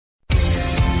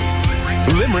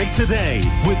Limerick Today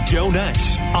with Joe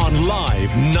Nash on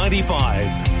Live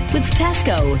 95. With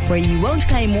Tesco, where you won't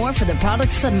pay more for the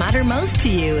products that matter most to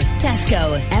you.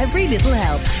 Tesco, every little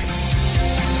helps.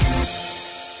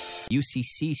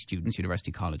 UCC students,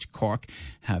 University College Cork,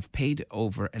 have paid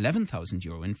over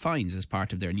 €11,000 in fines as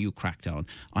part of their new crackdown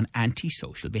on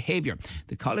antisocial behaviour.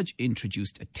 The college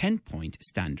introduced a 10-point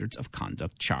standards of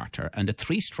conduct charter and a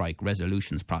 3-strike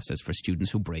resolutions process for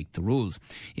students who break the rules.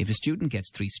 If a student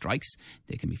gets 3 strikes,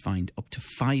 they can be fined up to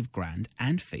 $5,000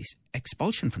 and face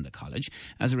expulsion from the college.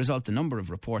 As a result, the number of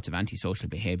reports of antisocial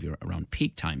behaviour around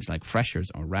peak times like Freshers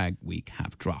or Rag Week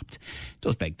have dropped. It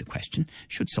does beg the question,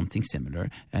 should something similar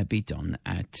be done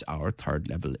at our third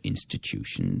level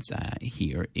institutions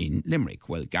here in Limerick?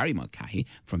 Well, Gary Mulcahy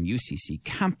from UCC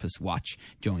Campus Watch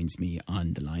joins me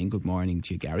on the line. Good morning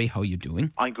to you, Gary. How are you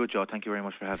doing? I'm good, Joe. Thank you very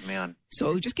much for having me on.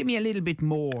 So just give me a little bit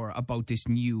more about this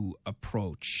new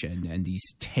approach and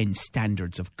these 10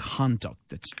 standards of conduct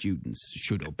that students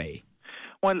should obey.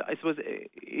 Well, I suppose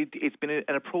it's been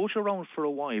an approach around for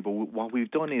a while, but what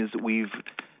we've done is we've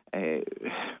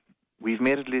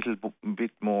made it a little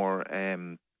bit more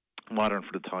modern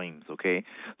for the times, okay?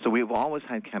 So we've always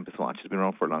had Campus Watch. It's been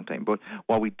around for a long time. But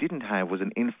what we didn't have was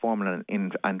an informal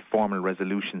and formal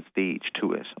resolution stage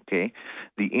to it, okay?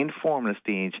 The informal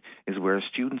stage is where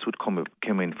students would come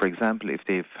in. For example, if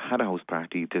they've had a house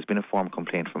party, there's been a formal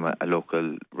complaint from a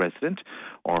local resident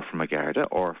or from a Garda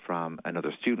or from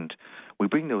another student. We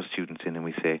bring those students in and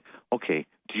we say, okay,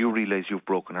 do you realise you've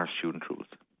broken our student rules?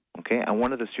 Okay? And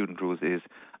one of the student rules is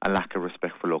a lack of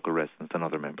respect for local residents and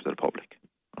other members of the public.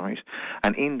 All right,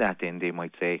 and in that, then they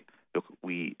might say, "Look,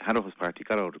 we had a house party,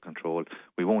 got out of control.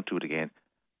 We won't do it again."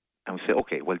 And we say,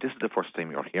 "Okay, well, this is the first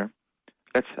time you're here.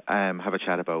 Let's have a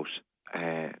chat about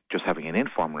just having an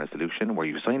informal resolution where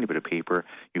you sign a bit of paper.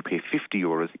 You pay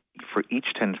 €50 for each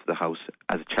tenant of the house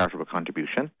as a charitable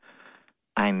contribution,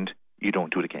 and you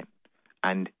don't do it again."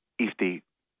 And if they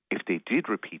did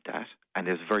repeat that, and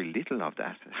there's very little of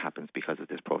that happens because of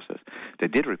this process, they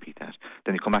did repeat that,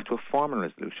 then they come back to a formal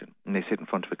resolution and they sit in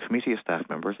front of a committee of staff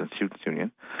members and students'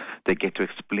 union. They get to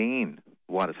explain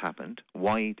what has happened,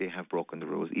 why they have broken the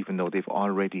rules, even though they've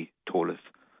already told us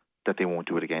that they won't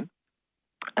do it again.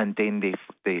 And then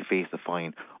they face a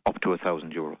fine up to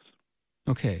 €1,000.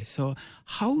 Okay, so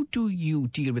how do you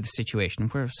deal with a situation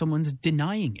where someone's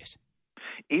denying it?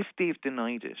 If they've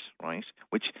denied it, right,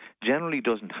 which generally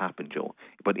doesn't happen, Joe,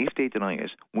 but if they deny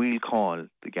it, we'll call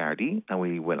the Gardaí and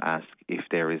we will ask if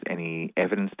there is any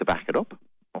evidence to back it up,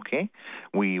 okay?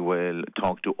 We will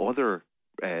talk to other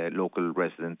local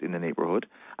residents in the neighbourhood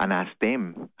and ask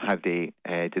them,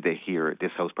 did they hear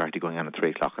this house party going on at 3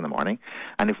 o'clock in the morning?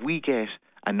 And if we get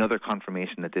another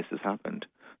confirmation that this has happened,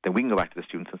 then we can go back to the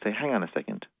students and say, hang on a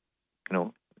second,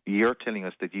 you're telling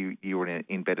us that you were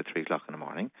in bed at 3 o'clock in the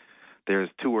morning.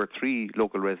 There's 2 or 3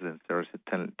 local residents that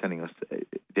are telling us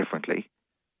differently,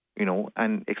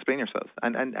 and explain yourselves.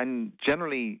 And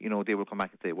generally, they will come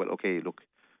back and say, well, okay, look,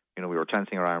 we were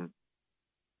chancing our arm,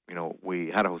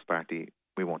 we had a house party,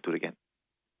 we won't do it again.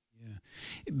 Yeah,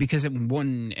 because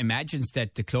one imagines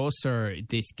that the closer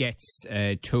this gets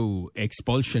to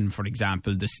expulsion, for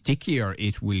example, the stickier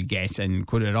it will get, and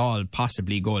could it all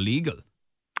possibly go legal?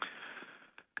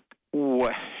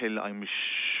 Well, I'm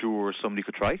sure somebody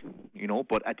could try,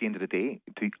 but at the end of the day,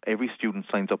 every student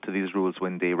signs up to these rules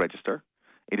when they register.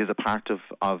 It is a part of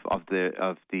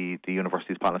the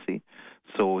university's policy,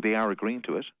 so they are agreeing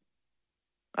to it.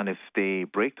 And if they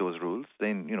break those rules,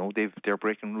 then they're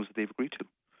breaking rules that they've agreed to.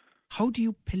 How do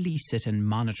you police it and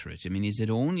monitor it? I mean, is it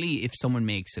only if someone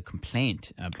makes a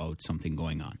complaint about something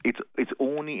going on? It's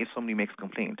only if somebody makes a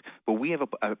complaint. But we have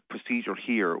a procedure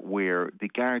here where the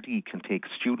Gardaí can take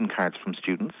student cards from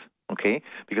students, okay?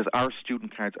 Because our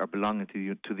student cards are belonging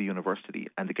to the university,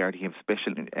 and the Gardaí have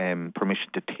special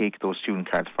permission to take those student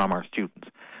cards from our students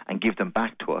and give them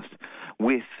back to us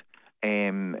with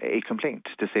a complaint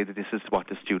to say that this is what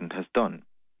the student has done.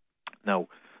 Now,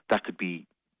 that could be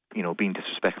being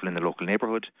disrespectful in the local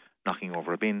neighbourhood, knocking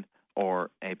over a bin,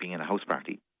 or being in a house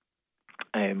party.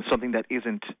 Something that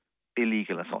isn't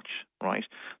illegal as such, right?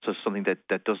 So something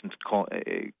that doesn't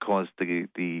cause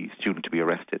the student to be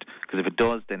arrested. Because if it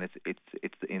does, then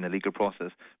it's in a legal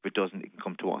process. If it doesn't, it can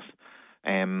come to us.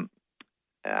 And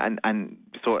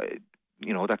so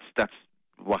that's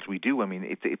what we do. I mean,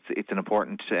 it's an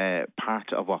important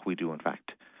part of what we do. In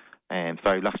fact,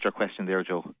 Sorry, I lost your question there,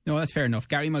 Joe. No, that's fair enough.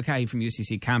 Gary Mulcahy from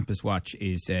UCC Campus Watch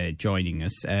is joining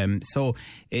us. So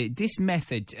this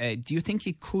method, do you think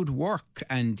it could work?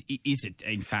 And is it,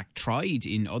 in fact, tried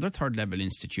in other third-level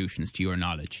institutions, to your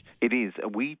knowledge? It is.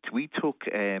 We took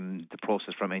the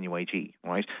process from NUIG,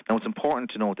 right? Now, it's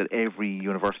important to note that every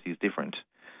university is different.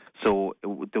 So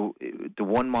the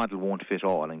one model won't fit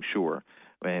all, I'm sure.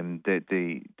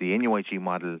 The NUIG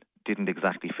model didn't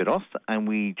exactly fit us, and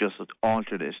we just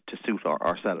altered it to suit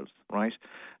ourselves, right?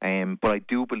 But I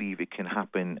do believe it can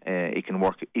happen, it can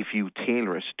work. If you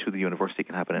tailor it to the university, it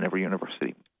can happen in every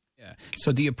university. Yeah.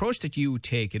 So the approach that you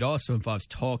take, it also involves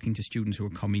talking to students who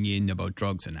are coming in about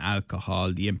drugs and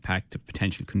alcohol, the impact of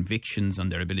potential convictions on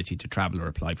their ability to travel or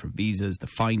apply for visas, the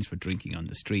fines for drinking on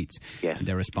the streets, yes, and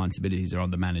their responsibilities around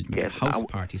the management of house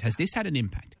parties. Has this had an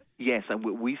impact? Yes, and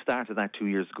we started that 2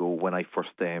 years ago when I first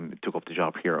took up the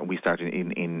job here, and we started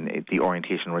in the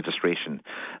orientation registration.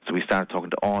 So we started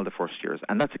talking to all the first years,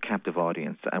 and that's a captive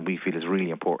audience, and we feel it's really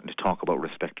important to talk about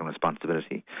respect and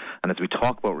responsibility. And as we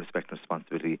talk about respect and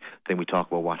responsibility, then we talk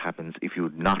about what happens if you're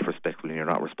not respectful and you're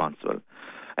not responsible.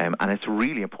 And it's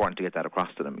really important to get that across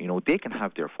to them. You know, they can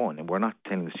have their fun, and we're not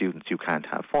telling the students you can't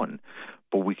have fun,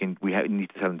 but we need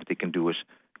to tell them that they can do it,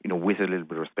 you know, with a little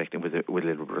bit of respect and with a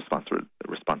little bit of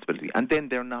responsibility. And then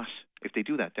they're not, if they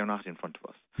do that, they're not in front of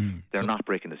us. They're not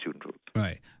breaking the student rules.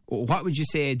 Right. What would you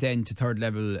say then to third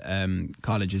level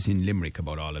colleges in Limerick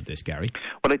about all of this, Gary?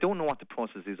 Well, I don't know what the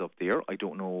process is up there. I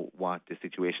don't know what the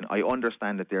situation. I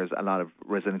understand that there's a lot of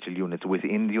residential units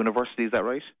within the university. Is that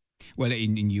right? Well,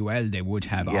 in UL they would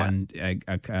have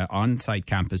on-site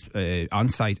campus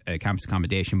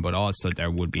accommodation, but also there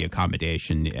would be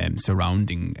accommodation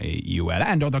surrounding UL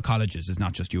and other colleges. It's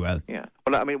not just UL. Yeah.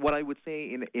 Well, I mean, what I would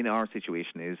say in our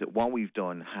situation is that what we've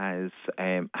done has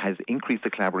increased the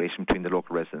collaboration between the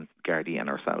local residents, Gardaí, and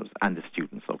ourselves and the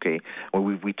students. Okay, well,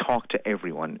 we talk to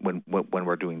everyone when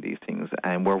we're doing these things,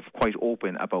 and we're quite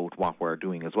open about what we're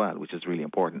doing as well, which is really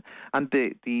important. And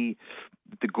the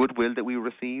goodwill that we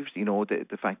received, you know,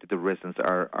 the fact that the residents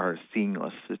are seeing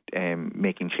us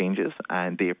making changes,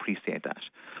 and they appreciate that.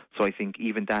 So I think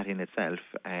even that in itself,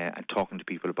 and talking to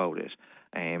people about it,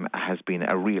 has been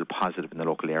a real positive in the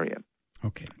local area.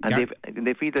 Okay, and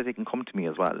they feel that they can come to me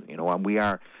as well, you know. And we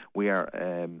are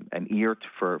an ear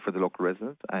for the local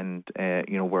residents, and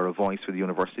you know, we're a voice for the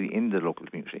university in the local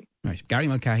community. Right, Gary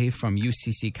Mulcahy from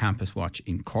UCC Campus Watch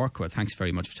in Cork. Well, thanks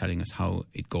very much for telling us how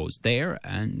it goes there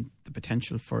and the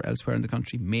potential for elsewhere in the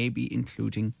country, maybe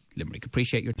including Limerick.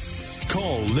 Appreciate your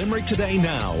Call Limerick today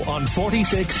now on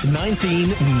 46 19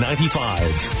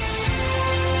 95.